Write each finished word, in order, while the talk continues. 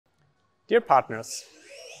Dear partners,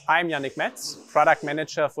 I'm Memmert, Product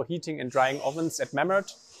Manager for Heating and Drying Ovens at Memmert,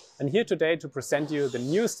 and here today to present you the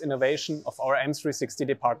newest innovation of our M360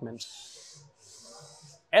 department.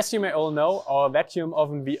 As you may all know, our vacuum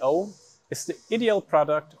oven VO is the ideal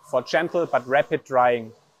product for gentle but rapid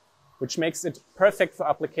drying, which makes it perfect for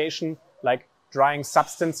application like drying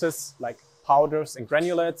substances like powders and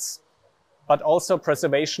granulates, but also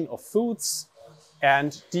preservation of foods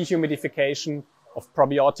and dehumidification of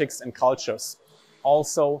probiotics and cultures,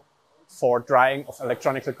 also for drying of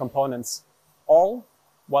electronic components, all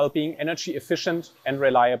while being energy efficient and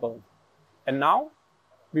reliable. And now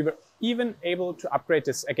we were even able to upgrade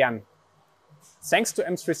this again. Thanks to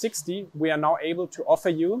M360, we are now able to offer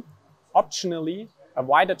you, optionally, a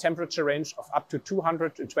wider temperature range of up to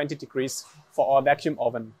 220 degrees for our vacuum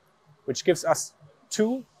oven, which gives us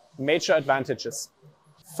two major advantages.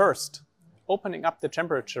 First, opening up the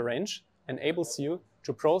temperature range enables you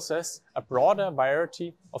to process a broader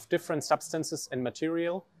variety of different substances and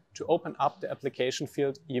material to open up the application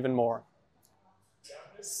field even more.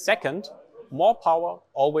 Second, more power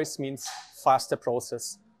always means faster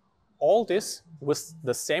process. All this with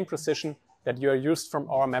the same precision that you are used from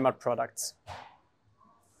our Memmert products.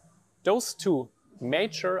 Those two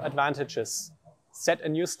major advantages set a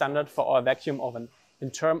new standard for our vacuum oven in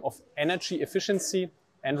terms of energy efficiency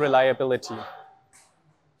and reliability.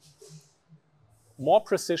 More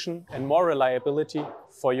precision and more reliability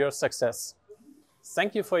for your success.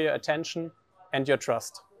 Thank you for your attention and your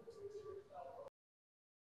trust.